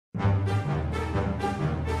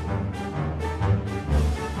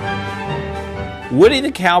Woody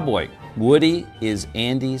the Cowboy. Woody is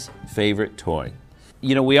Andy's favorite toy.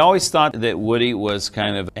 You know, we always thought that Woody was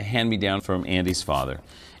kind of a hand-me-down from Andy's father.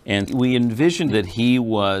 And we envisioned that he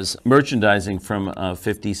was merchandising from a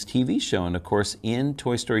 50s TV show. And of course, in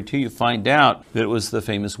Toy Story 2, you find out that it was the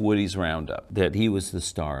famous Woody's Roundup that he was the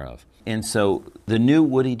star of. And so the new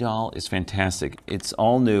Woody doll is fantastic. It's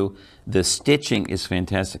all new. The stitching is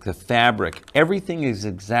fantastic. The fabric, everything is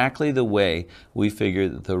exactly the way we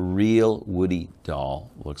figured that the real Woody doll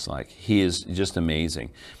looks like. He is just amazing.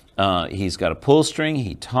 He's got a pull string.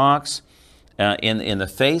 He talks. In the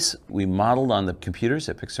face, we modeled on the computers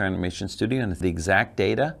at Pixar Animation Studio and the exact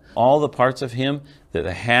data. All the parts of him,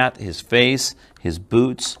 the hat, his face, his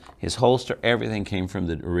boots, his holster, everything came from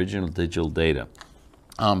the original digital data.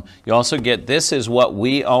 You also get, this is what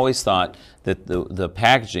we always thought, that the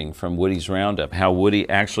packaging from Woody's Roundup, how Woody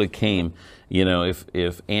actually came, you know,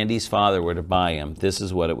 if Andy's father were to buy him, this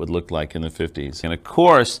is what it would look like in the 50s. And of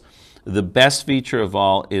course, the best feature of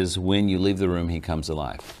all is when you leave the room, he comes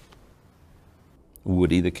alive.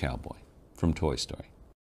 Woody the Cowboy from Toy Story.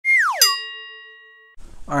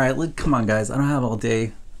 All right, come on guys, I don't have all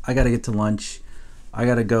day. I gotta get to lunch. I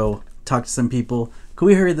gotta go talk to some people. Could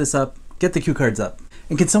we hurry this up? Get the cue cards up.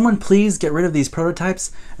 And can someone please get rid of these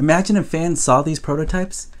prototypes? Imagine if fans saw these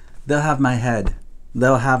prototypes. They'll have my head.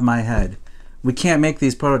 They'll have my head. We can't make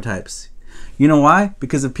these prototypes. You know why?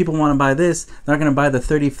 Because if people want to buy this, they're not going to buy the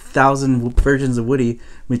 30,000 versions of Woody,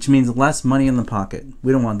 which means less money in the pocket.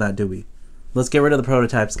 We don't want that, do we? Let's get rid of the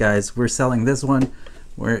prototypes, guys. We're selling this one.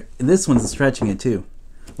 This one's stretching it too.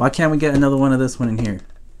 Why can't we get another one of this one in here?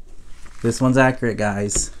 This one's accurate,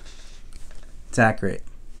 guys. It's accurate.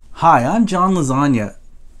 Hi, I'm John Lasagna.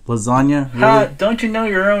 Lasagna? Really? Don't you know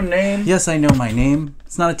your own name? Yes, I know my name.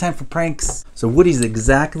 It's not a time for pranks. So Woody's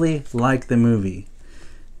exactly like the movie.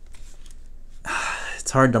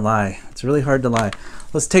 It's hard to lie. It's really hard to lie.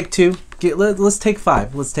 Let's take two. Let's take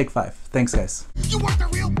five. Let's take five. Thanks, guys. You weren't the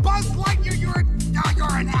real Buzz Lightyear. You're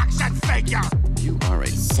an action figure. You are a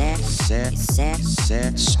sad,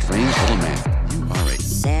 strange little man. You are a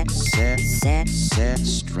sad,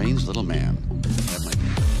 strange little man.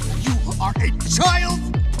 You are a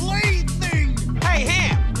child's plaything. Hey,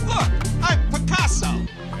 Ham, look, I'm Picasso.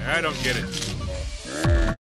 I don't get it.